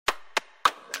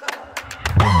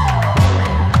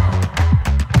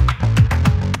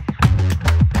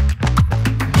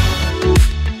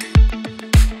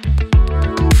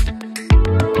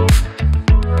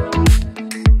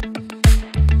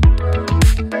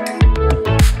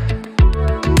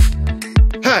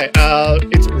Hi,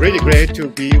 it's really great to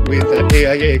be with the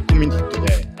AIA community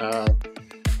today.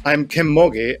 I'm Ken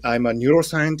Mogi. I'm a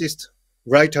neuroscientist,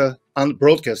 writer, and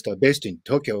broadcaster based in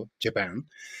Tokyo, Japan.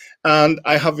 And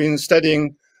I have been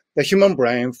studying the human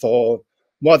brain for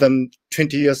more than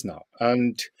 20 years now.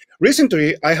 And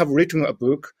recently, I have written a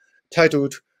book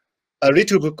titled A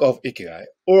Little Book of Ikigai,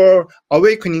 or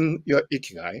Awakening Your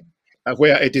Ikigai,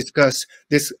 where I discuss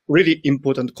this really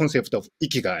important concept of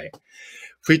Ikigai,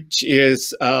 which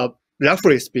is,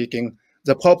 roughly speaking,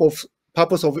 the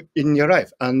purpose of in your life.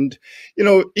 And,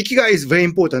 Ikigai is very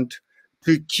important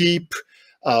to keep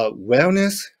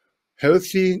wellness,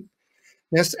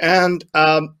 healthiness, and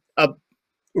a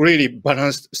really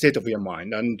balanced state of your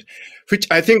mind, and which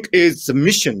I think is the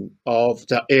mission of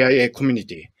the AIA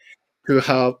community, to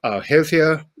have a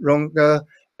healthier, longer,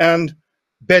 and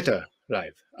better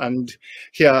life. And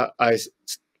here I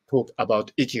talk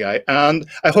about Ikigai, and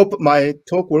I hope my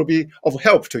talk will be of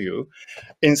help to you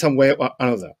in some way or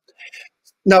another.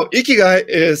 Now, Ikigai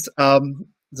is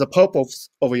the purpose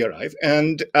of your life,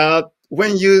 and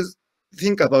when you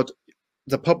think about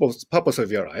the purpose of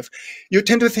your life, you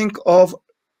tend to think of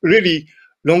really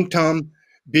long-term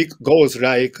big goals,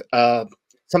 like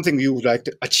something you would like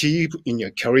to achieve in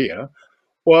your career,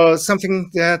 or something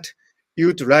that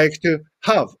you'd like to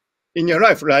have in your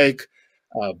life, like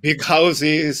big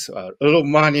houses, a lot of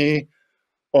money,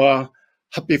 or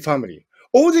happy family.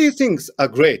 All these things are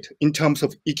great in terms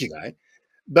of Ikigai,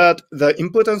 but the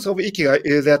importance of Ikigai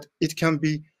is that it can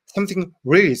be something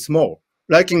really small,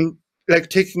 like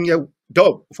taking a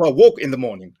dog for a walk in the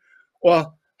morning,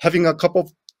 or having a cup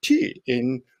of tea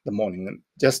in the morning,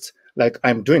 just like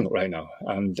I'm doing right now.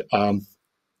 And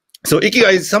so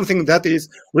Ikigai is something that is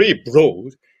really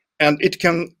broad, and it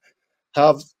can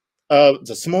have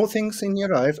the small things in your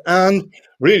life and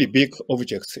really big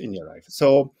objects in your life.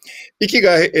 So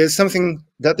Ikigai is something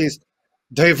that is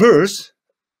diverse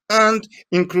and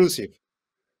inclusive,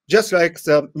 just like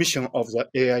the mission of the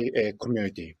AIA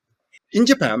community. In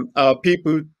Japan,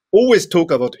 people always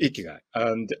talk about Ikigai,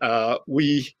 and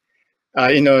we,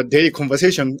 in a daily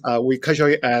conversation, we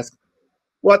casually ask,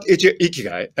 what is your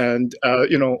Ikigai? And,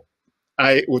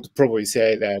 I would probably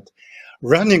say that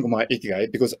running my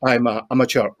Ikigai, because I'm an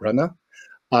amateur runner.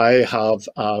 I have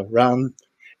run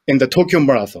in the Tokyo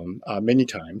Marathon many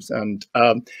times, and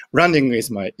running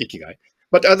is my Ikigai.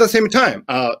 But at the same time,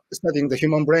 studying the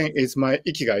human brain is my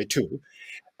Ikigai too.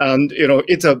 And,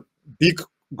 it's a big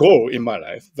goal in my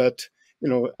life. But,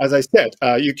 as I said,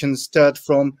 you can start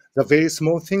from the very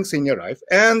small things in your life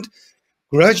and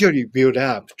gradually build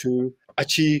up to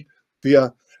achieve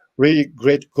your really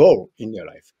great goal in your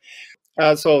life.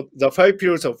 So the 5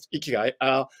 pillars of Ikigai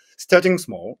are starting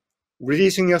small,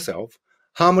 releasing yourself,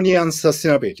 harmony and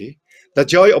sustainability, the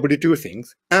joy of little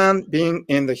things, and being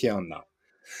in the here and now.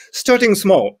 Starting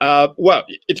small, well,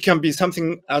 it can be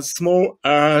something as small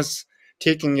as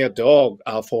taking your dog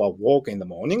for a walk in the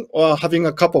morning or having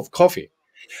a cup of coffee.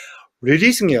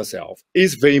 Releasing yourself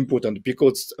is very important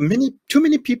because too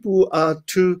many people are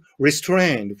too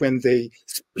restrained when they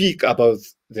speak about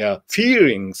their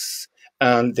feelings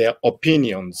and their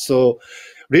opinions. So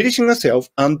releasing yourself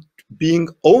and being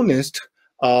honest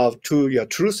to your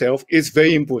true self is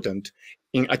very important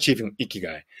in achieving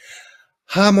Ikigai.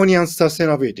 Harmony and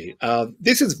sustainability.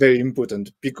 This is very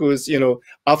important because,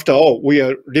 after all, we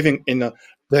are living in a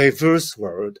diverse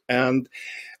world. And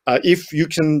if you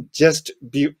can just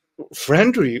be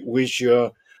friendly with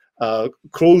your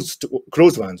close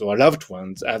ones or loved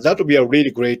ones, that would be a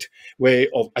really great way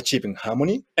of achieving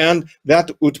harmony, and that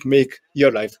would make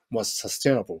your life more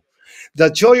sustainable.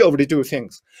 The joy of little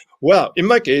things. Well, in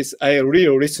my case, I really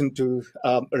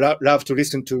love to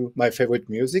listen to my favorite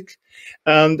music,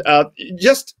 and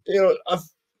just a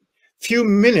few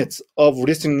minutes of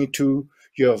listening to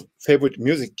your favorite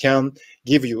music can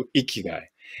give you Ikigai.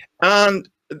 And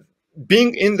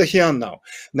being in the here and now.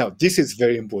 Now, this is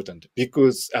very important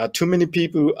because too many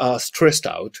people are stressed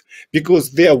out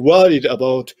because they are worried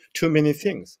about too many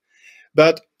things.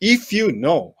 But if you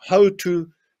know how to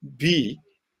be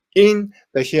in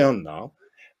the here and now,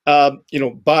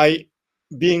 by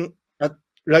being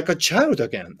like a child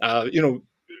again,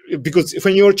 because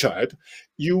when you're a child,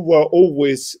 you were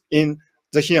always in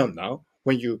the here and now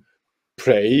when you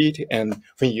played and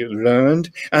when you learned,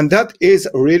 and that is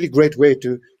a really great way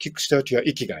to kickstart your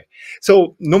Ikigai.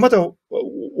 So no matter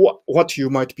what you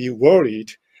might be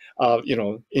worried,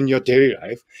 in your daily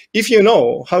life, if you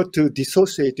know how to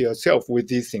dissociate yourself with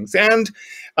these things and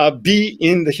be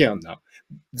in the here and now,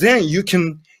 then you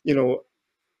can,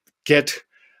 get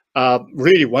a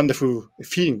really wonderful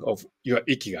feeling of your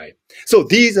Ikigai. So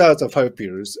these are the 5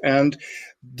 pillars, and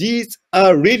these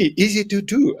are really easy to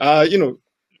do.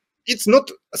 It's not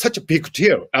such a big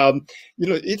deal.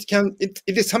 It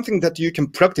is something that you can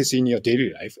practice in your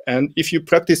daily life. And if you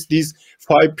practice these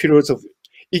 5 pillars of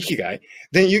Ikigai,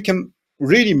 then you can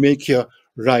really make your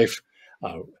life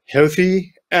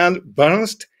healthy and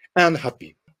balanced and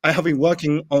happy. I have been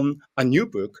working on a new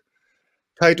book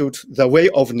titled The Way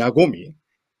of Nagomi.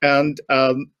 And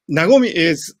Nagomi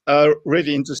is a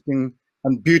really interesting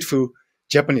and beautiful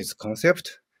Japanese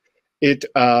concept. It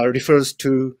refers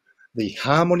to the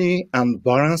harmony and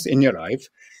balance in your life.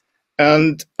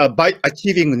 And by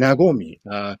achieving Nagomi,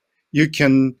 you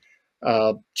can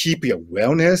keep your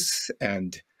wellness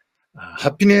and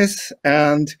happiness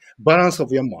and balance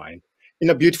of your mind in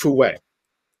a beautiful way.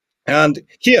 And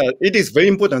here, it is very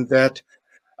important that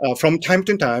from time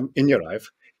to time in your life,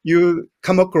 you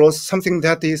come across something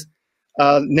that is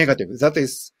negative, that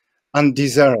is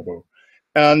undesirable.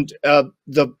 And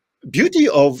the beauty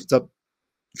of the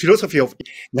philosophy of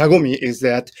Nagomi is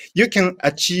that you can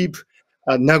achieve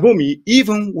Nagomi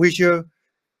even with your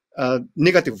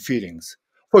negative feelings.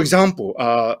 For example,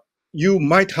 you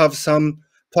might have some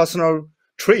personal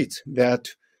traits that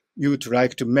you'd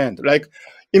like to mend. Like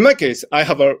in my case, I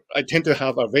tend to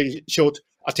have a very short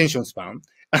attention span,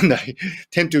 and I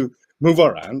tend to move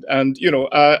around. And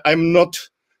I'm not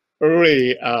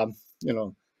really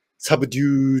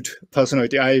subdued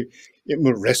personality. I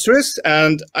am restless,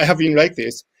 and I have been like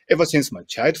this ever since my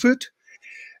childhood.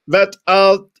 But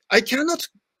I cannot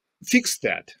fix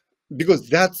that because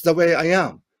that's the way I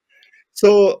am.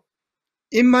 So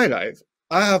in my life,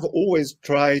 I have always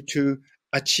tried to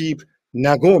achieve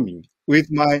Nagomi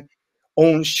with my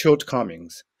own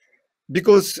shortcomings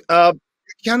because you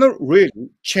cannot really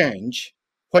change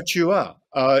what you are.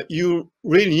 You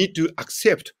really need to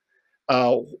accept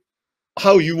uh,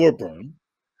 how you were born,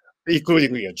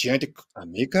 including your genetic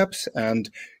makeups and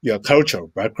your cultural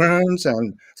backgrounds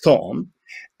and so on,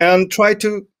 and try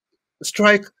to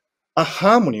strike a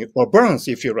harmony or balance,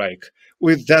 if you like,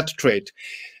 with that trait.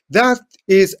 That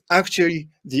is actually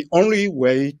the only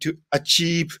way to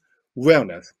achieve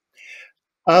wellness.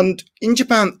 And in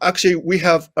Japan, actually, we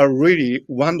have a really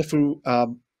wonderful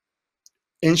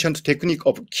ancient technique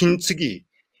of kintsugi.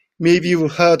 Maybe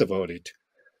you've heard about it.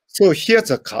 So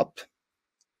here's a cup,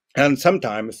 and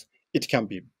sometimes it can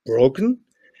be broken.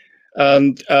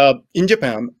 And in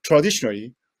Japan,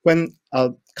 traditionally, when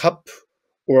a cup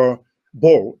or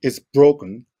bowl is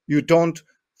broken, you don't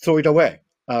throw it away.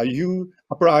 You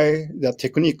apply the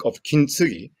technique of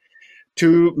kintsugi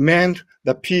to mend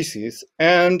the pieces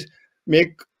and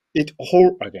make it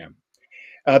whole again.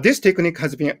 This technique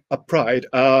has been applied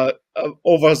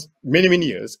over many, many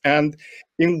years. And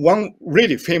in one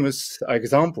really famous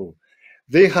example,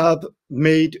 they have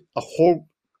made a whole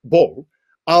bowl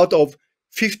out of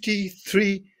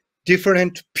 53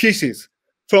 different pieces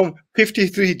from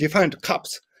 53 different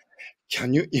cups.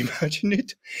 Can you imagine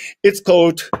it? It's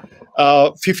called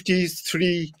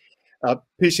 53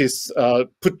 pieces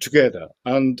put together.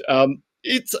 And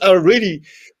it's a really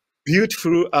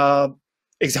beautiful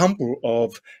example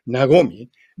of Nagomi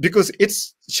because it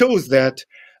shows that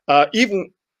even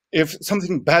if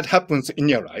something bad happens in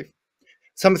your life,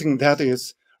 something that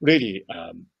is really,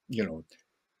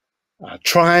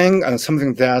 trying and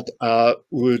something that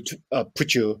would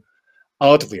put you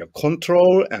out of your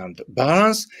control and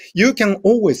balance, you can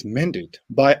always mend it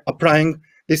by applying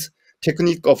this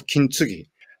technique of kintsugi.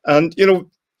 And,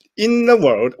 in the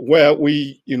world where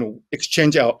we,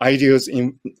 exchange our ideas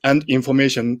and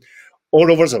information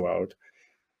all over the world,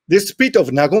 this spirit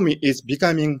of Nagomi is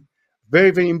becoming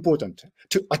very, very important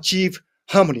to achieve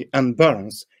harmony and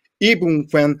balance, even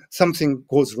when something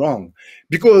goes wrong.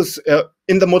 Because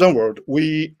in the modern world,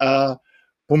 we are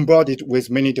bombarded with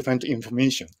many different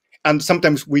information, and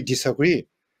sometimes we disagree.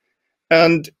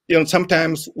 And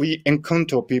sometimes we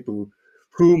encounter people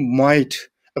who might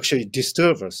actually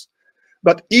disturb us.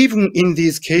 But even in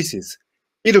these cases,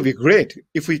 it'll be great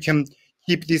if we can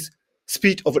keep this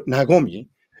spirit of Nagomi,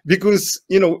 because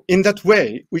in that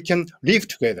way we can live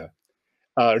together,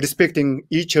 respecting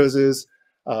each other's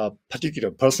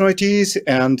particular personalities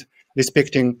and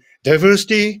respecting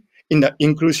diversity in an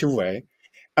inclusive way.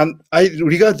 And I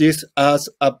regard this as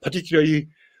a particularly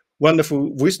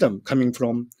wonderful wisdom coming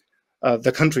from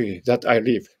the country that I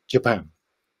live, Japan.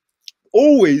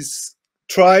 Always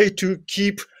try to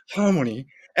keep harmony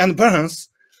and balance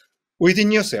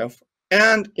within yourself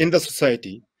and in the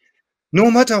society,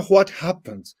 no matter what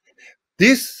happens.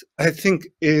 This, I think,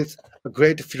 is a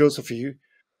great philosophy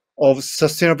of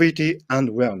sustainability and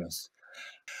wellness.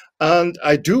 And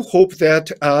I do hope that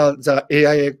the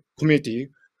AIA community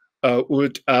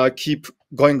would keep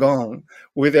going on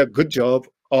with a good job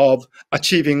of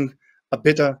achieving a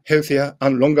better, healthier,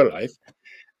 and longer life.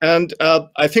 And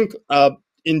I think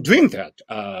in doing that,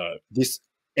 this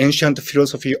ancient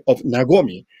philosophy of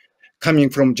Nagomi coming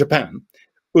from Japan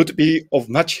would be of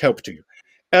much help to you.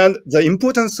 And the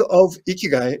importance of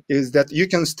Ikigai is that you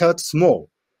can start small.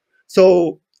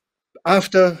 So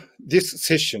after this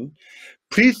session,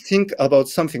 please think about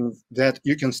something that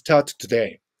you can start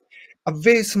today. A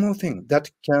very small thing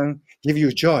that can give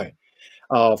you joy.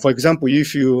 For example,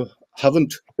 if you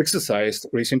haven't exercised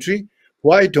recently,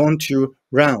 why don't you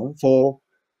run for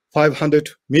 500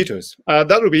 meters?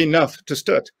 That will be enough to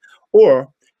start. Or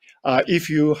if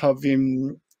you have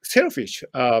been selfish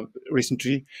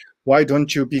recently, why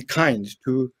don't you be kind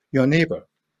to your neighbor?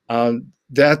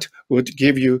 That would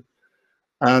give you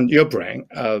and your brain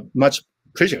much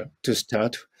pleasure to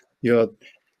start your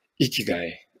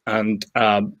Ikigai. And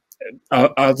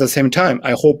at the same time,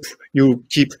 I hope you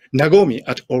keep Nagomi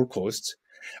at all costs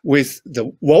with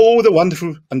all the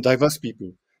wonderful and diverse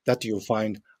people that you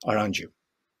find around you.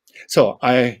 So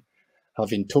I have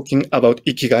been talking about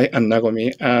Ikigai and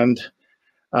Nagomi, and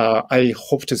I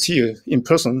hope to see you in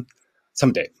person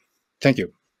someday. Thank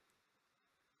you.